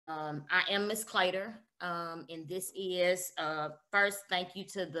I am Miss Clater, and this is first. Thank you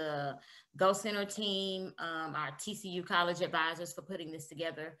to the Go Center team, our TCU College advisors for putting this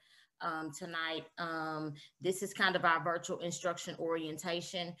together tonight. This is kind of our virtual instruction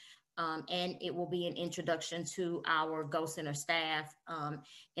orientation, and it will be an introduction to our Go Center staff,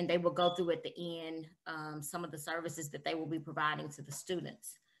 and they will go through at the end some of the services that they will be providing to the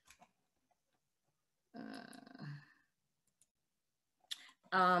students.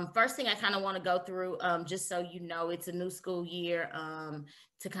 First thing I kind of want to go through, just so you know, it's a new school year,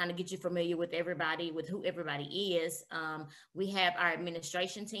 to kind of get you familiar with everybody, with who everybody is. We have our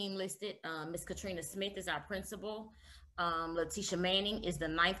administration team listed. Miss Katrina Smith is our principal. Letitia Manning is the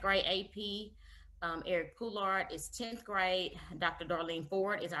 9th grade AP. Eric Poulard is 10th grade. Dr. Darlene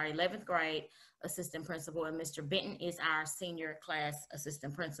Ford is our 11th grade assistant principal, and Mr. Benton is our senior class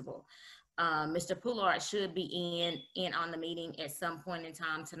assistant principal. Mr. Poulard should be in on the meeting at some point in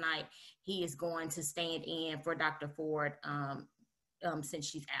time tonight. He is going to stand in for Dr. Ford since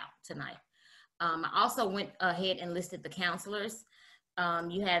she's out tonight. I also went ahead and listed the counselors.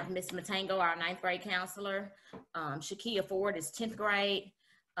 You have Miss Matango, our 9th grade counselor. Shakia Ford is 10th grade.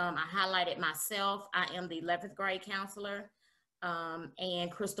 I highlighted myself. I am the 11th grade counselor.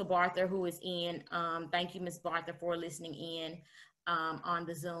 And Crystal Barther, who is in. Thank you, Miss Barther, for listening in on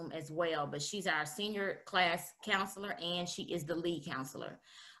the Zoom as well. But she's our senior class counselor, and she is the lead counselor.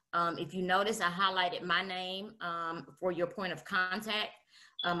 If you notice, I highlighted my name for your point of contact.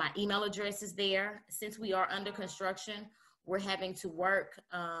 My email address is there. Since we are under construction, we're having to work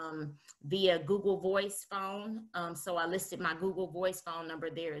via Google Voice phone. So I listed my Google Voice phone number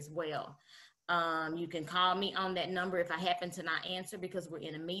there as well. You can call me on that number if I happen to not answer because we're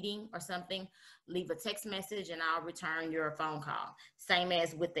in a meeting or something. Leave a text message and I'll return your phone call. Same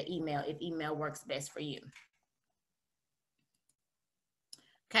as with the email, if email works best for you.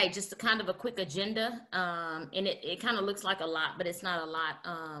 Okay, just a kind of a quick agenda, and it kind of looks like a lot, but it's not a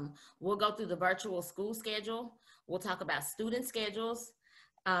lot. We'll go through the virtual school schedule. We'll talk about student schedules.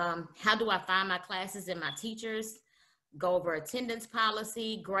 How do I find my classes and my teachers? Go over attendance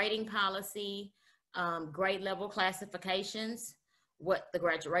policy, grading policy, grade level classifications, what the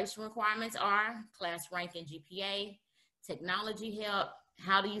graduation requirements are, class rank and GPA, technology help,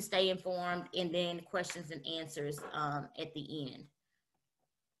 how do you stay informed, and then questions and answers at the end.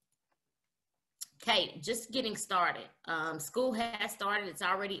 Okay, just getting started. School has started, it's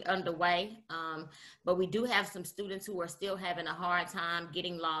already underway, but we do have some students who are still having a hard time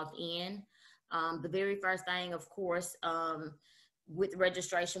getting logged in. The very first thing, of course, with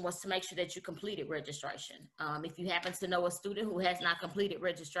registration was to make sure that you completed registration. If you happen to know a student who has not completed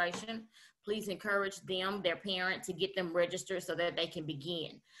registration, please encourage them, their parent, to get them registered so that they can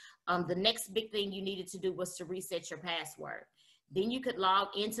begin. The next big thing you needed to do was to reset your password. Then you could log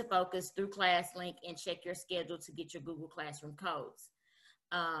into Focus through ClassLink and check your schedule to get your Google Classroom codes.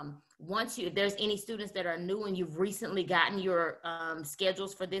 If there's any students that are new and you've recently gotten your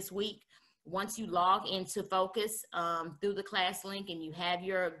schedules for this week, once you log into Focus through the ClassLink and you have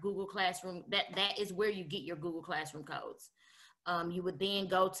your Google Classroom, that is where you get your Google Classroom codes. You would then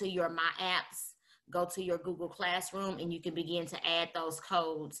go to your My Apps, go to your Google Classroom, and you can begin to add those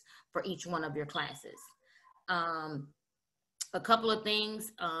codes for each one of your classes. A couple of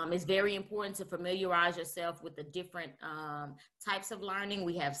things, it's very important to familiarize yourself with the different types of learning.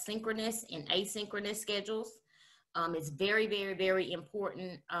 We have synchronous and asynchronous schedules. It's very, very, very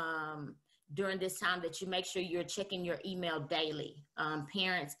important during this time that you make sure you're checking your email daily,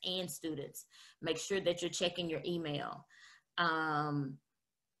 parents and students. Make sure that you're checking your email.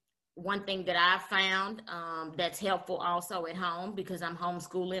 One thing that I found that's helpful also at home, because I'm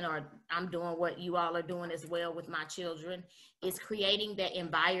homeschooling or I'm doing what you all are doing as well with my children, is creating that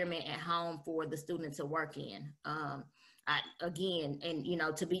environment at home for the student to work in.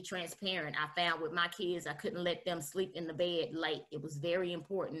 To be transparent, I found with my kids, I couldn't let them sleep in the bed late. It was very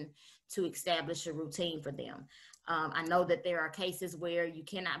important to establish a routine for them. I know that there are cases where you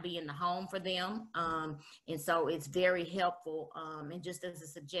cannot be in the home for them. And so it's very helpful, and just as a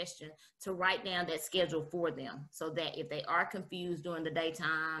suggestion, to write down that schedule for them so that if they are confused during the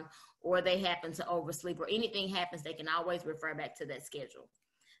daytime or they happen to oversleep or anything happens, they can always refer back to that schedule.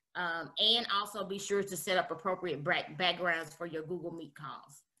 And also be sure to set up appropriate backgrounds for your Google Meet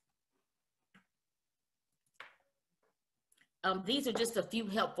calls. These are just a few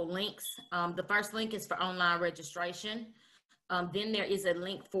helpful links. The first link is for online registration. Then there is a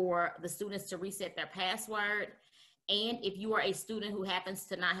link for the students to reset their password. And if you are a student who happens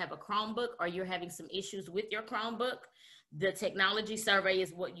to not have a Chromebook or you're having some issues with your Chromebook, the technology survey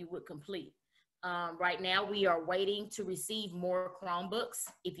is what you would complete. Right now, we are waiting to receive more Chromebooks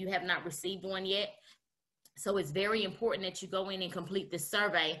if you have not received one yet. So it's very important that you go in and complete this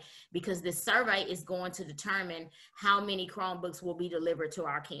survey, because this survey is going to determine how many Chromebooks will be delivered to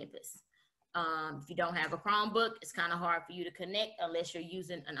our campus. If you don't have a Chromebook, it's kind of hard for you to connect unless you're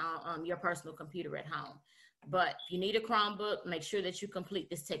using your personal computer at home. But if you need a Chromebook, make sure that you complete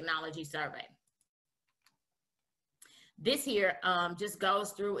this technology survey. This here just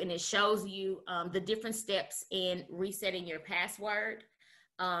goes through and it shows you the different steps in resetting your password.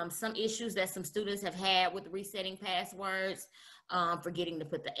 Some issues that some students have had with resetting passwords, forgetting to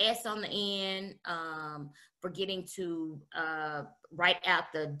put the S on the end, forgetting to write out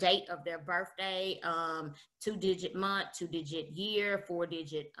the date of their birthday, 2-digit month, 2-digit year,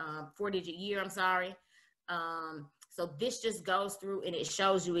 4-digit year, I'm sorry. So this just goes through and it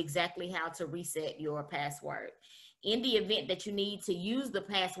shows you exactly how to reset your password. In the event that you need to use the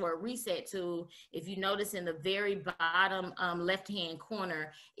password reset tool, if you notice in the very bottom left-hand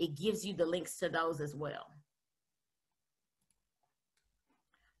corner, it gives you the links to those as well.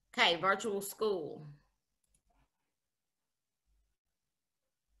 Okay, virtual school.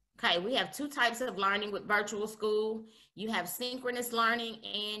 Okay, we have two types of learning with virtual school. You have synchronous learning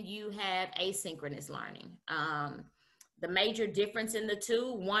and you have asynchronous learning. The major difference in the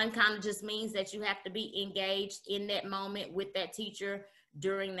two, one kind of just means that you have to be engaged in that moment with that teacher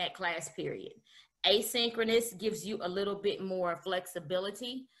during that class period. Asynchronous gives you a little bit more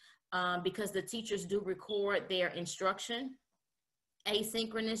flexibility because the teachers do record their instruction.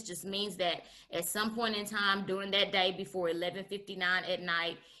 Asynchronous just means that at some point in time during that day before 11:59 at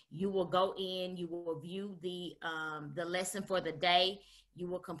night, you will go in, you will view the lesson for the day, you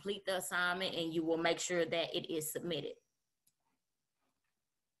will complete the assignment, and you will make sure that it is submitted.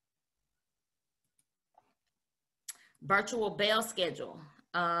 Virtual bell schedule.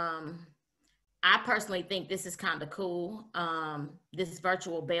 I personally think this is kind of cool. This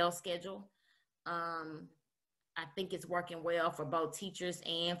virtual bell schedule. I think it's working well for both teachers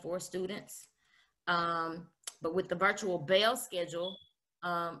and for students. But with the virtual bell schedule,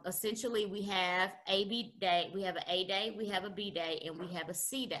 essentially we have a B day, we have an A day, we have a B day, and we have a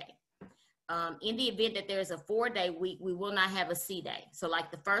C day. In the event that there's a 4-day week, we will not have a C day. So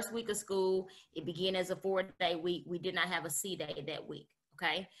like the first week of school, it began as a 4-day week. We did not have a C day that week,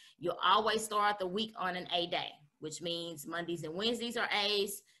 okay? You'll always start the week on an A day, which means Mondays and Wednesdays are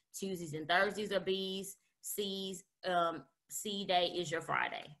A's, Tuesdays and Thursdays are B's, C's, C day is your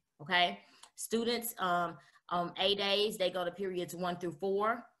Friday, okay? Students, on A days, they go to periods 1 through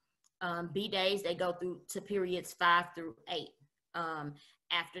 4. B days, they go through to periods 5 through 8.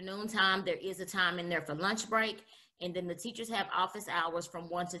 Afternoon time, there is a time in there for lunch break, and then the teachers have office hours from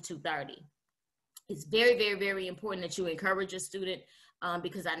 1 to 2:30. It's very, very, very important that you encourage your student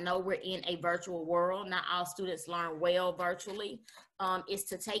because I know we're in a virtual world. Not all students learn well virtually. Is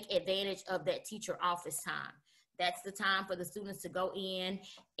to take advantage of that teacher office time. That's the time for the students to go in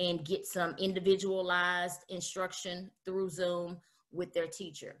and get some individualized instruction through Zoom with their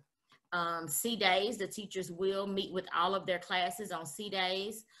teacher. C days, the teachers will meet with all of their classes on C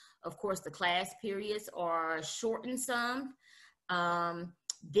days. Of course, the class periods are shortened some.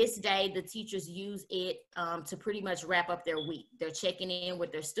 This day, the teachers use it to pretty much wrap up their week. They're checking in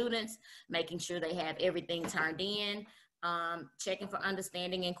with their students, making sure they have everything turned in, checking for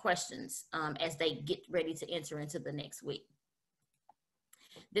understanding and questions as they get ready to enter into the next week.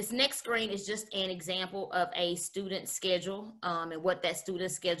 This next screen is just an example of a student schedule and what that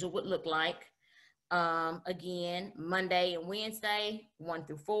student schedule would look like. Again, Monday and Wednesday, 1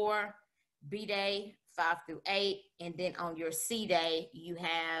 through 4, B day, 5 through 8, and then on your C day, you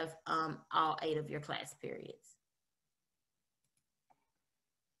have all 8 of your class periods.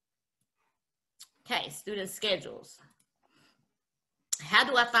 Okay, student schedules. How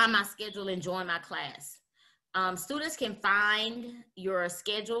do I find my schedule and join my class? Students can find your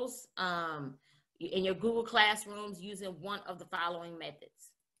schedules in your Google Classrooms using one of the following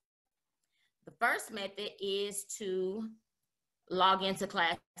methods. The first method is to log into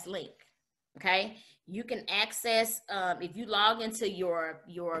ClassLink, okay? You can access, if you log into your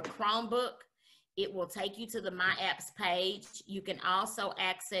Chromebook, it will take you to the My Apps page. You can also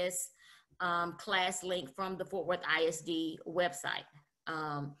access ClassLink from the Fort Worth ISD website.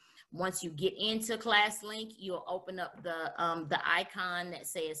 Once you get into ClassLink, you'll open up the icon that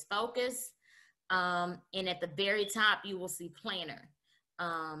says Focus, and at the very top, you will see Planner.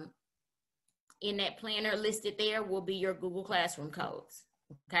 In that planner listed there will be your Google Classroom codes,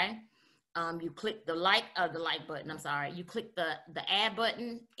 okay? You click the like button, I'm sorry. You click the add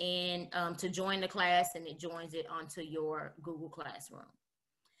button and to join the class, and it joins it onto your Google Classroom.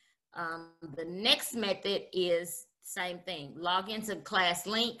 The next method is same thing. Log into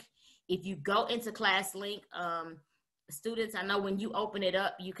ClassLink. If you go into ClassLink, students, I know when you open it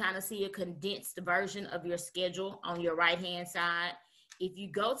up, you kind of see a condensed version of your schedule on your right-hand side. If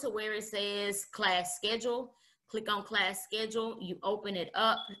you go to where it says class schedule, click on class schedule, you open it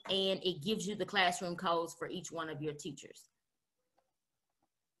up, and it gives you the classroom codes for each one of your teachers.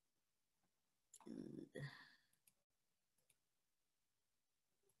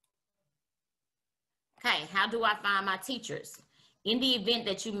 Okay, how do I find my teachers? In the event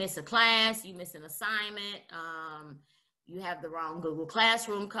that you miss a class, you miss an assignment, you have the wrong Google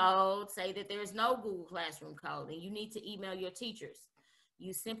Classroom code, say that there's no Google Classroom code and you need to email your teachers.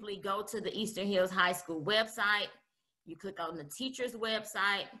 You simply go to the Eastern Hills High School website, you click on the teacher's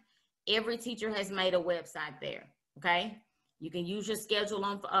website. Every teacher has made a website there, okay? You can use your schedule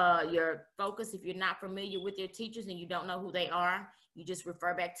on your Focus. If you're not familiar with your teachers and you don't know who they are, you just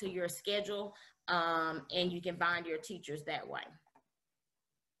refer back to your schedule, and you can find your teachers that way.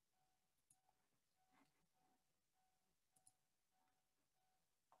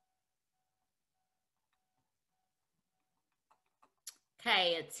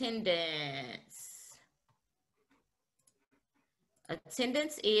 Okay, attendance.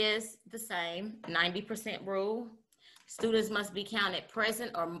 Attendance is the same, 90% rule. Students must be counted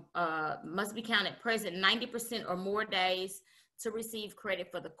present 90% or more days to receive credit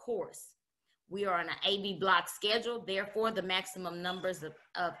for the course. We are on an AB block schedule, therefore the maximum numbers of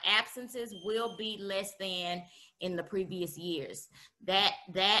absences will be less than in the previous years. That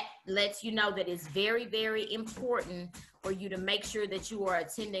lets you know that it's very, very important for you to make sure that you are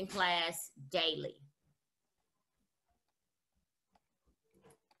attending class daily.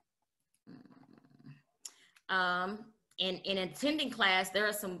 In attending class, there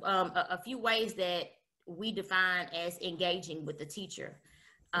are some a few ways that we define as engaging with the teacher.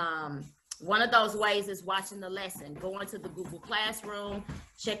 One of those ways is watching the lesson, going to the Google Classroom,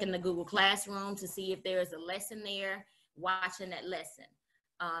 checking the Google Classroom to see if there's a lesson there, watching that lesson.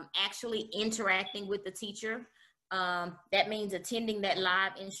 Actually interacting with the teacher. That means attending that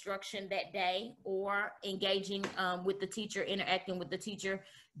live instruction that day or engaging with the teacher, interacting with the teacher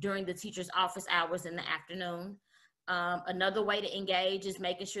during the teacher's office hours in the afternoon. Another way to engage is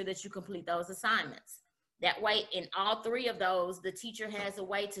making sure that you complete those assignments. That way, in all three of those, the teacher has a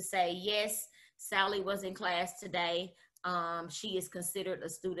way to say, yes, Sally was in class today. She is considered a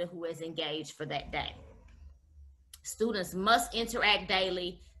student who is engaged for that day. Students must interact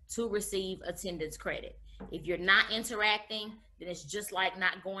daily to receive attendance credit. If you're not interacting, then it's just like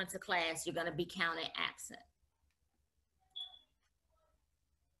not going to class. You're going to be counted absent.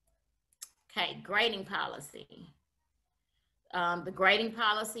 Okay, grading policy. The grading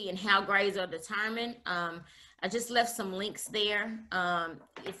policy and how grades are determined. I just left some links there.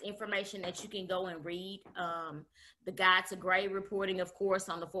 It's information that you can go and read. The guide to grade reporting, of course,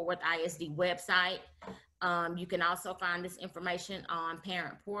 on the Fort Worth ISD website. You can also find this information on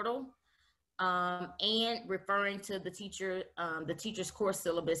Parent Portal, and referring to the teacher's course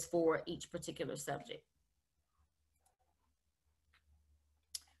syllabus for each particular subject.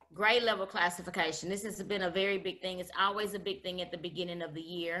 Grade level classification. This has been a very big thing. It's always a big thing at the beginning of the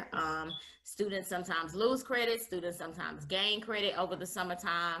year. Students sometimes lose credit. Students sometimes gain credit over the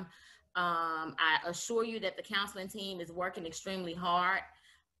summertime. I assure you that the counseling team is working extremely hard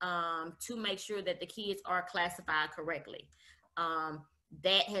to make sure that the kids are classified correctly.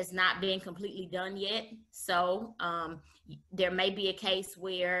 That has not been completely done yet. So there may be a case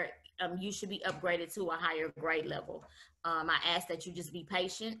where you should be upgraded to a higher grade level. I ask that you just be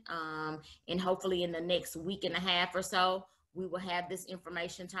patient, and hopefully in the next week and a half or so, we will have this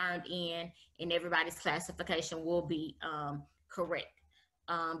information turned in and everybody's classification will be correct.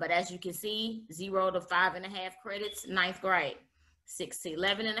 But as you can see, 0 to 5.5 credits, 9th grade. 6 to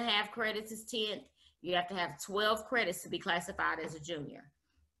 11.5 credits is 10th. You have to have 12 credits to be classified as a junior,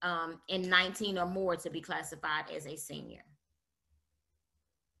 and 19 or more to be classified as a senior.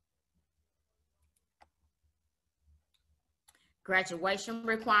 Graduation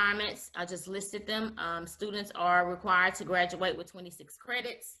requirements, I just listed them. Students are required to graduate with 26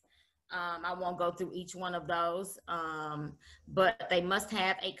 credits. I won't go through each one of those, but they must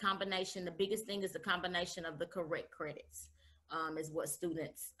have a combination. The biggest thing is the combination of the correct credits, is what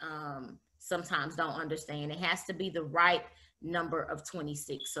students sometimes don't understand. It has to be the right number of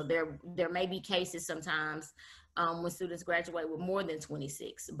 26. So there may be cases sometimes when students graduate with more than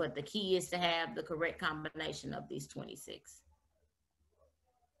 26, but the key is to have the correct combination of these 26.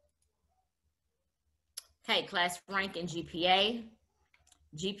 Okay, class rank and GPA.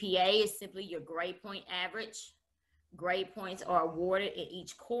 GPA is simply your grade point average. Grade points are awarded in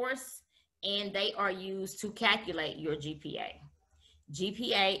each course, and they are used to calculate your GPA.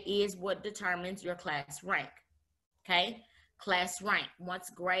 GPA is what determines your class rank. Okay, class rank. Once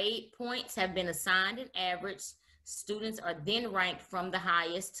grade points have been assigned and averaged, students are then ranked from the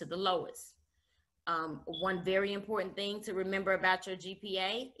highest to the lowest. One very important thing to remember about your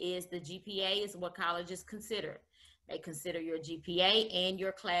GPA is the GPA is what colleges consider. They consider your GPA and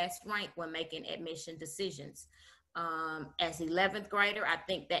your class rank when making admission decisions. As 11th grader, I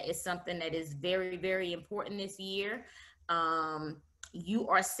think that is something that is very, very important this year. You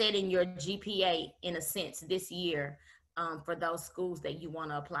are setting your GPA in a sense this year for those schools that you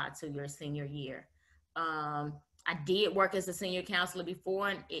want to apply to your senior year. I did work as a senior counselor before,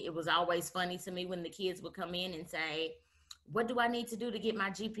 and it was always funny to me when the kids would come in and say, "What do I need to do to get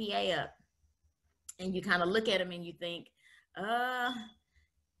my GPA up?" And you kind of look at them and you think,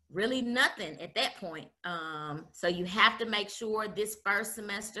 really nothing at that point. So you have to make sure this first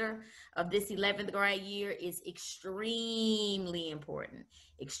semester of this 11th grade year is extremely important,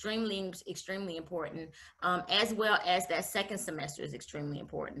 extremely important, as well as that second semester is extremely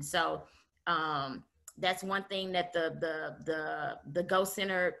important. So that's one thing that the Go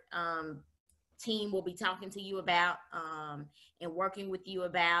Center team will be talking to you about and working with you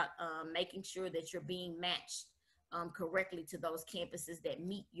about making sure that you're being matched correctly to those campuses that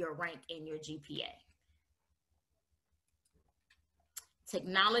meet your rank and your GPA.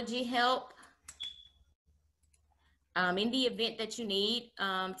 Technology help. In the event that you need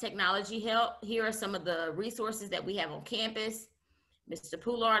technology help, here are some of the resources that we have on campus. Mr.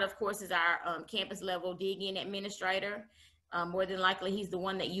 Poulard, of course, is our campus level dig-in administrator. More than likely, he's the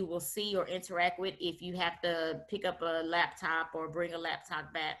one that you will see or interact with if you have to pick up a laptop or bring a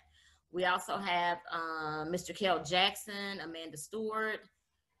laptop back. We also have Mr. Kel Jackson, Amanda Stewart,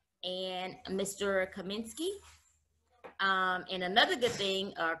 and Mr. Kaminsky. And another good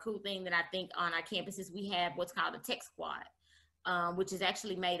thing, or cool thing that I think on our campus is we have what's called a tech squad, which is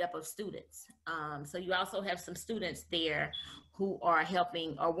actually made up of students. So you also have some students there who are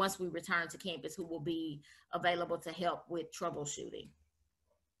helping, or once we return to campus, who will be available to help with troubleshooting.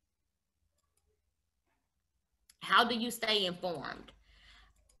 How do you stay informed?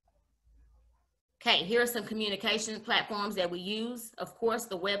 Okay, here are some communication platforms that we use. Of course,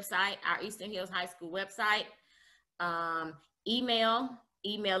 the website, our Eastern Hills High School website,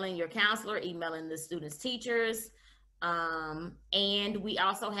 emailing your counselor, emailing the students' teachers, and we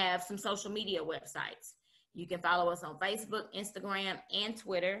also have some social media websites. You can follow us on Facebook, Instagram, and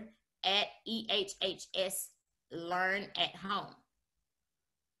Twitter at EHHS Learn at Home.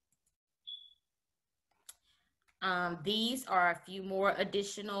 These are a few more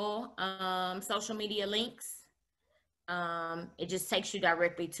additional social media links. It just takes you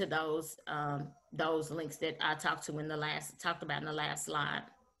directly to those links that I talked about in the last slide.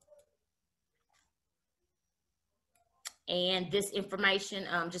 And this information,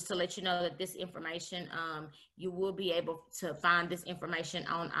 just to let you know that this information, you will be able to find this information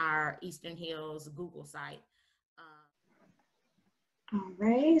on our Eastern Hills Google site. All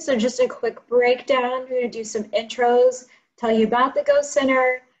right, so just a quick breakdown. We're going to do some intros, tell you about the Go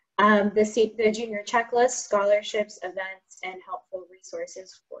Center, the junior checklist, scholarships, events, and helpful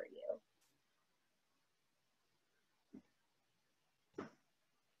resources for you.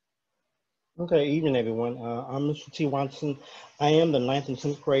 Okay, evening everyone. I'm Mr. T. Watson. I am the 9th and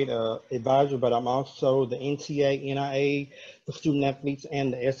 10th grade advisor, but I'm also the NTA, NIA, the student athletes,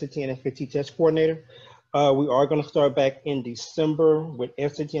 and the SAT and SAT test coordinator. We are going to start back in December with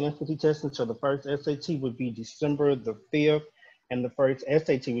SAT and SAT testing. So the first SAT would be December the 5th, and the first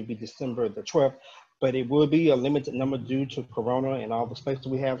SAT would be December the 12th. But it will be a limited number due to Corona and all the space that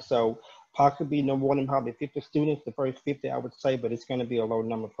we have. So possibly no more than probably 50 students, the first 50 I would say, but it's going to be a low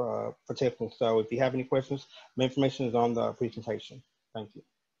number for testing. So if you have any questions, the information is on the presentation. Thank you.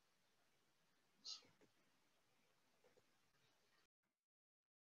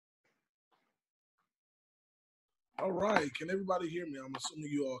 All right, can everybody hear me? I'm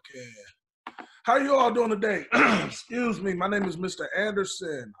assuming you all can. How are you all doing today? Excuse me, my name is Mr.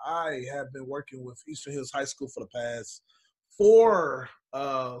 Anderson. I have been working with Eastern Hills High School for the past 4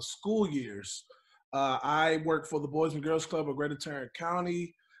 school years. I work for the Boys and Girls Club of Greater Tarrant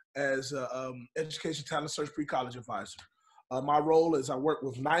County as Education Talent Search Pre-College Advisor. My role is I work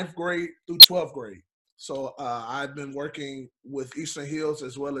with 9th grade through 12th grade. So I've been working with Eastern Hills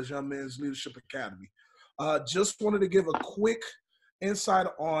as well as Young Men's Leadership Academy. Just wanted to give a quick insight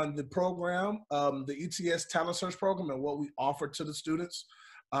on the program, the ETS Talent Search Program, and what we offer to the students.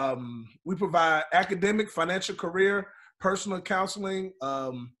 We provide academic, financial, career, personal counseling,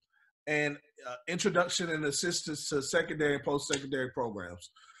 and introduction and assistance to secondary and post-secondary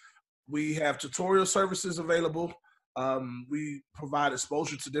programs. We have tutorial services available. We provide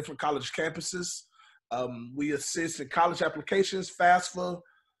exposure to different college campuses. We assist in college applications, FAFSA,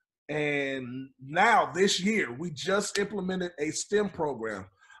 and now this year we just implemented a STEM program,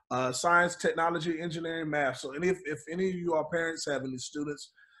 science, technology, engineering, math. So if any of you, our parents, have any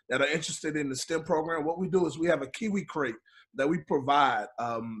students that are interested in the STEM program, what we do is we have a Kiwi crate that we provide.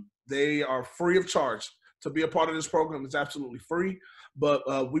 They are free of charge. To be a part of this program is absolutely free,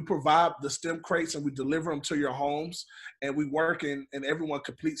 but we provide the STEM crates and we deliver them to your homes, and we work and everyone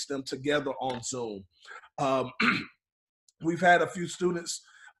completes them together on Zoom. We've had a few students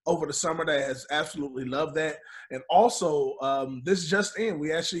over the summer that has absolutely loved that. And also, this just in,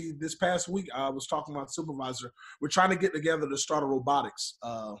 we actually, this past week, I was talking to my supervisor, we're trying to get together to start a robotics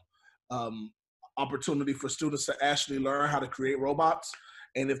opportunity for students to actually learn how to create robots.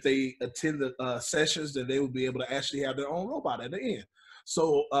 And if they attend the sessions, then they will be able to actually have their own robot at the end.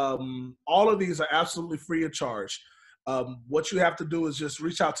 So all of these are absolutely free of charge. What you have to do is just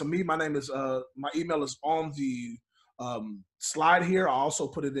reach out to me. My name is, my email is on the slide here. I also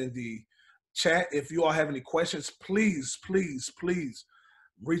put it in the chat. If you all have any questions, please, please, please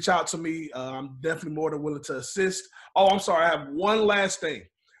reach out to me. I'm definitely more than willing to assist. Oh, I'm sorry. I have one last thing.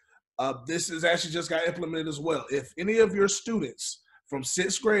 This is actually just got implemented as well. If any of your students from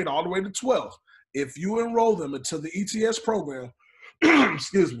 6th grade all the way to 12th, if you enroll them into the ETS program,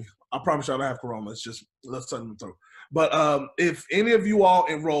 excuse me, I promise you I don't have corona. It's just, let's turn them through. But if any of you all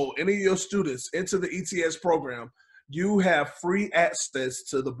enroll any of your students into the ETS program, you have free access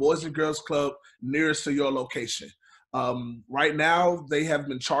to the Boys and Girls Club nearest to your location. Right now, they have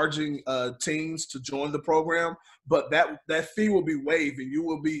been charging teens to join the program, but that fee will be waived and you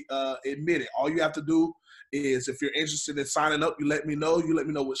will be admitted. All you have to do is, if you're interested in signing up, you let me know. You let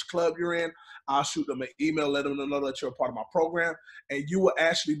me know which club you're in. I'll shoot them an email, let them know that you're a part of my program, and you will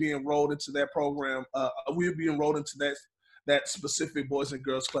actually be enrolled into that program. We'll be enrolled into that specific Boys and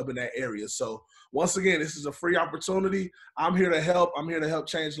Girls Club in that area. So once again, this is a free opportunity. I'm here to help. I'm here to help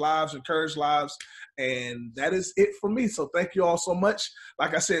change lives, encourage lives. And that is it for me. So thank you all so much.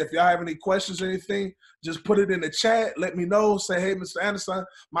 Like I said, if y'all have any questions or anything, just put it in the chat. Let me know. Say, hey, Mr. Anderson,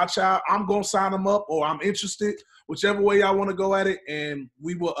 my child, I'm going to sign them up, or I'm interested, whichever way y'all want to go at it. And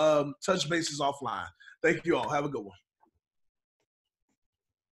we will touch bases offline. Thank you all. Have a good one.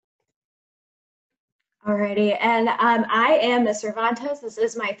 Alrighty, and I am Ms. Cervantes. This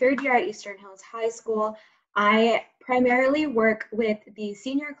is my 3rd year at Eastern Hills High School. I primarily work with the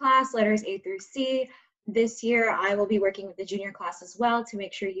senior class, letters A through C. This year, I will be working with the junior class as well to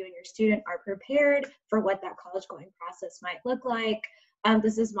make sure you and your student are prepared for what that college going process might look like.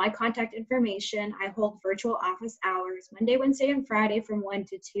 This is my contact information. I hold virtual office hours Monday, Wednesday, and Friday from 1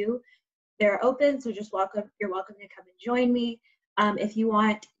 to 2. They're open, so just you're welcome to come and join me. If you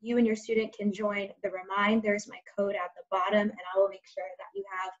want, you and your student can join the Remind. There's my code at the bottom, and I will make sure that you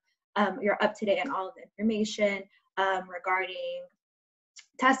have, you're up to date on all of the information regarding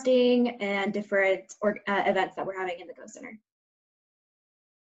testing and different events that we're having in the Go Center.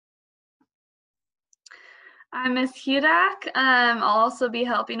 I'm Ms. Hudak. I'll also be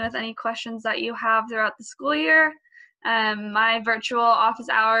helping with any questions that you have throughout the school year. My virtual office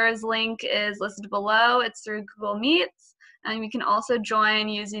hours link is listed below. It's through Google Meets. And you can also join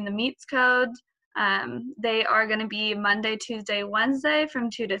using the Meets code. They are going to be Monday, Tuesday, Wednesday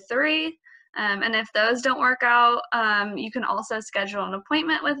from 2 to 3. And if those don't work out, you can also schedule an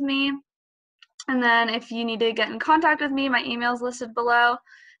appointment with me. And then if you need to get in contact with me, my email is listed below.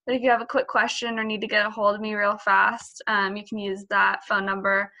 But if you have a quick question or need to get a hold of me real fast, you can use that phone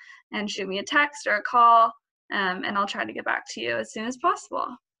number and shoot me a text or a call, and I'll try to get back to you as soon as possible.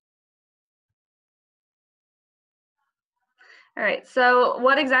 All right, so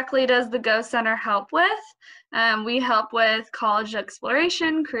what exactly does the Go Center help with? We help with college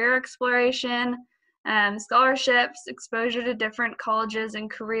exploration, career exploration, scholarships, exposure to different colleges and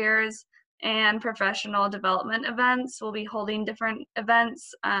careers, and professional development events. We'll be holding different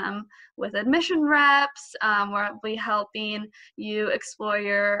events with admission reps. We'll be helping you explore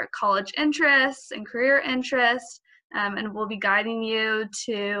your college interests and career interests, and we'll be guiding you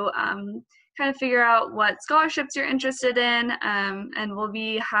to kind of figure out what scholarships you're interested in, and we'll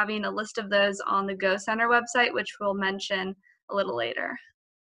be having a list of those on the Go Center website, which we'll mention a little later.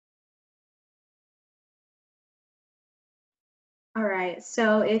 All right,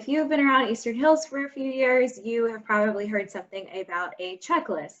 so if you've been around Eastern Hills for a few years, you have probably heard something about a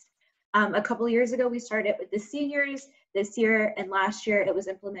checklist. A couple years ago, we started with the seniors. this year, and last year it was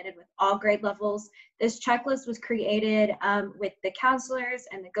implemented with all grade levels. This checklist was created with the counselors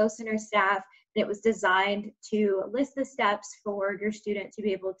and the Go Center staff, and it was designed to list the steps for your student to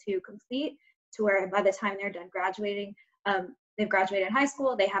be able to complete, to where by the time they're done graduating, they've graduated high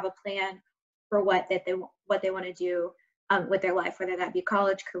school, they have a plan for what they want to do with their life, whether that be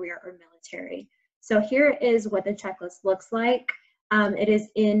college, career, or military. So here is what the checklist looks like. It is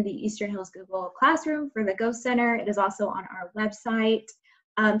in the Eastern Hills Google Classroom for the Go Center. It is also on our website.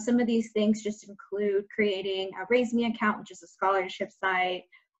 Some of these things just include creating a Raise Me account, which is a scholarship site,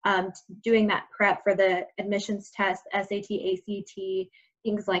 doing that prep for the admissions test, SAT, ACT,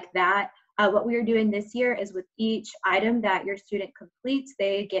 things like that. What we are doing this year is with each item that your student completes,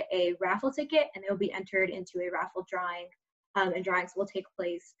 they get a raffle ticket and they'll be entered into a raffle drawing, and drawings will take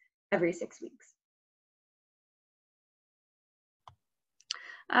place every 6 weeks.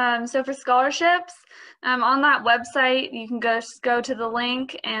 So for scholarships, on that website, you can go to the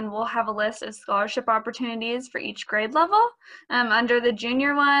link and we'll have a list of scholarship opportunities for each grade level. Under the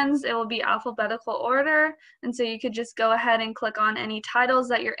junior ones, it will be alphabetical order. And so you could just go ahead and click on any titles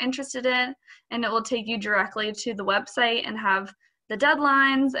that you're interested in, and it will take you directly to the website and have the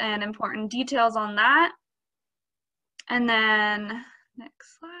deadlines and important details on that. And then,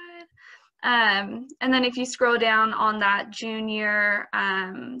 next slide. And then if you scroll down on that junior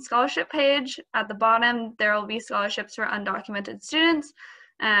scholarship page, at the bottom, there will be scholarships for undocumented students,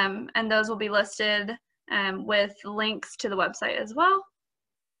 and those will be listed with links to the website as well.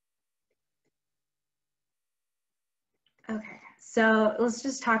 Okay, so let's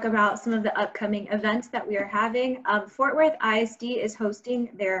just talk about some of the upcoming events that we are having. Fort Worth ISD is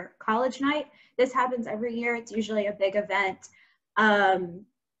hosting their college night. This happens every year. It's usually a big event.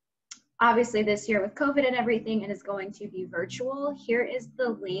 Obviously this year with COVID and everything, it is going to be virtual. Here is the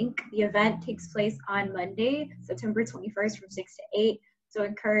link. The event takes place on Monday, September 21st from 6 to 8. So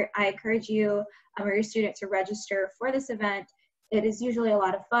I encourage you or your student to register for this event. It is usually a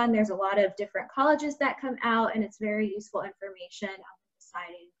lot of fun. There's a lot of different colleges that come out, and it's very useful information on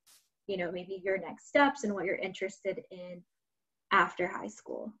deciding, you know, maybe your next steps and what you're interested in after high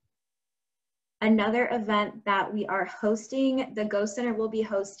school. Another event that we are hosting, the Go Center will be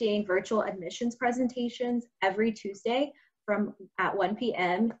hosting virtual admissions presentations every Tuesday at 1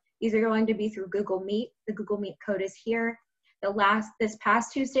 p.m. These are going to be through Google Meet. The Google Meet code is here. This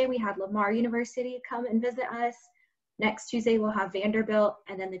past Tuesday, we had Lamar University come and visit us. Next Tuesday, we'll have Vanderbilt,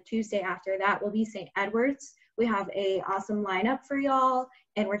 and then the Tuesday after that will be St. Edward's. We have an awesome lineup for y'all,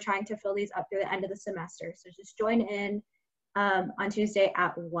 and we're trying to fill these up through the end of the semester. So just join in on Tuesday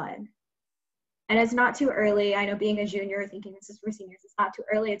at 1. And it's not too early. I know being a junior, thinking this is for seniors, it's not too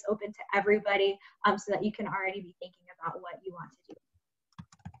early. It's open to everybody, so that you can already be thinking about what you want to do.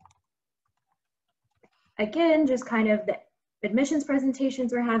 Again, just kind of the admissions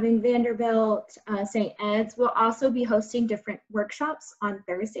presentations we're having. Vanderbilt, St. Ed's will also be hosting different workshops on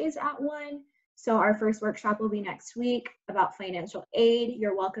Thursdays at 1. So our first workshop will be next week about financial aid.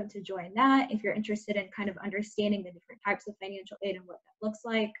 You're welcome to join that if you're interested in kind of understanding the different types of financial aid and what that looks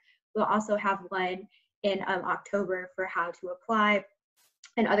like. We'll also have one in October for how to apply,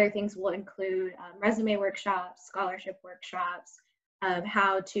 and other things will include resume workshops, scholarship workshops,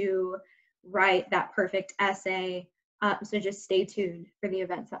 how to write that perfect essay. So just stay tuned for the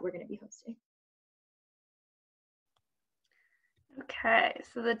events that we're going to be hosting. Okay,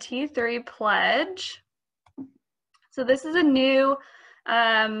 so the T3 pledge. So this is a new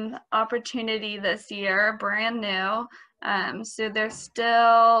opportunity this year, brand new. So they're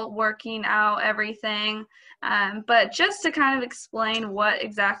still working out everything, but just to kind of explain what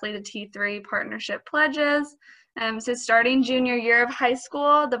exactly the T3 partnership pledge is. So starting junior year of high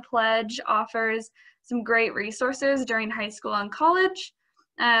school, the pledge offers some great resources during high school and college.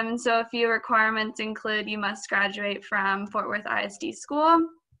 So a few requirements include you must graduate from Fort Worth ISD school,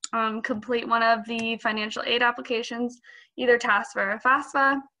 complete one of the financial aid applications, either TASFA or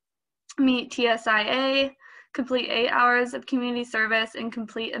FAFSA, meet TSIA, complete 8 hours of community service, and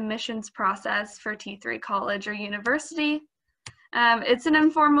complete admissions process for T3 college or university. It's an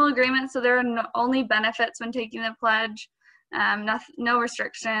informal agreement, so there are only benefits when taking the pledge. No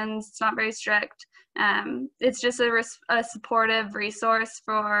restrictions. It's not very strict. It's just a supportive resource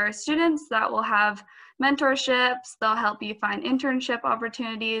for students that will have mentorships. They'll help you find internship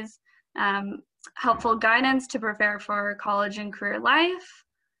opportunities, helpful guidance to prepare for college and career life.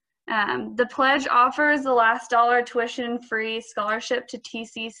 The pledge offers the last dollar tuition-free scholarship to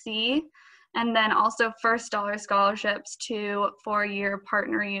TCC, and then also first dollar scholarships to 4-year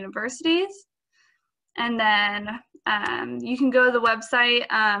partner universities. And then you can go to the website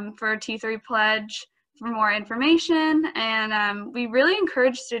for T3 Pledge for more information. And we really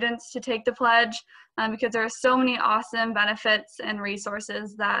encourage students to take the pledge because there are so many awesome benefits and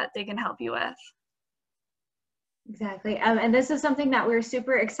resources that they can help you with. Exactly. And this is something that we're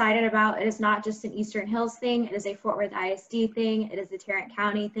super excited about. It is not just an Eastern Hills thing. It is a Fort Worth ISD thing. It is a Tarrant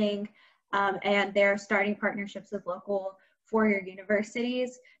County thing. And they're starting partnerships with local four-year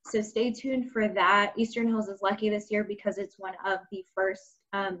universities. So stay tuned for that. Eastern Hills is lucky this year because it's one of the first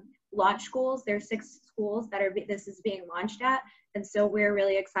launch schools. There are 6 schools that this is being launched at. And so we're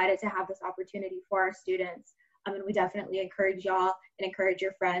really excited to have this opportunity for our students. And we definitely encourage y'all and encourage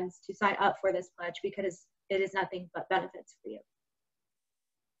your friends to sign up for this pledge because it is nothing but benefits for you.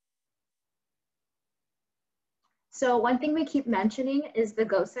 So one thing we keep mentioning is the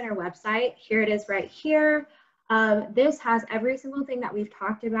Go Center website. Here it is right here. This has every single thing that we've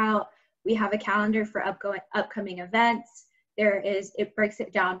talked about. We have a calendar for upcoming events. It breaks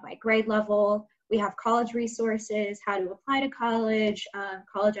it down by grade level. We have college resources, how to apply to college,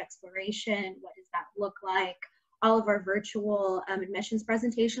 college exploration, what does that look like? All of our virtual admissions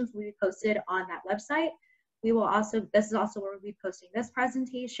presentations will be posted on that website. This is also where we'll be posting this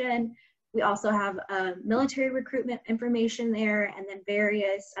presentation. We also have military recruitment information there, and then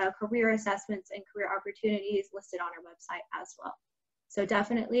various career assessments and career opportunities listed on our website as well. So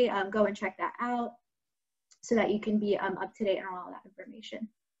definitely go and check that out so that you can be up to date on all that information.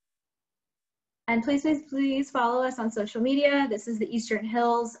 And please follow us on social media. This is the Eastern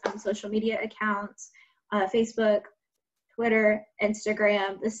Hills social media accounts, Facebook, Twitter,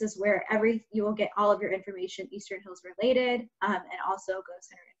 Instagram. This is where you will get all of your information Eastern Hills related, and also Go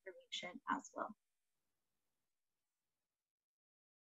Center information as well.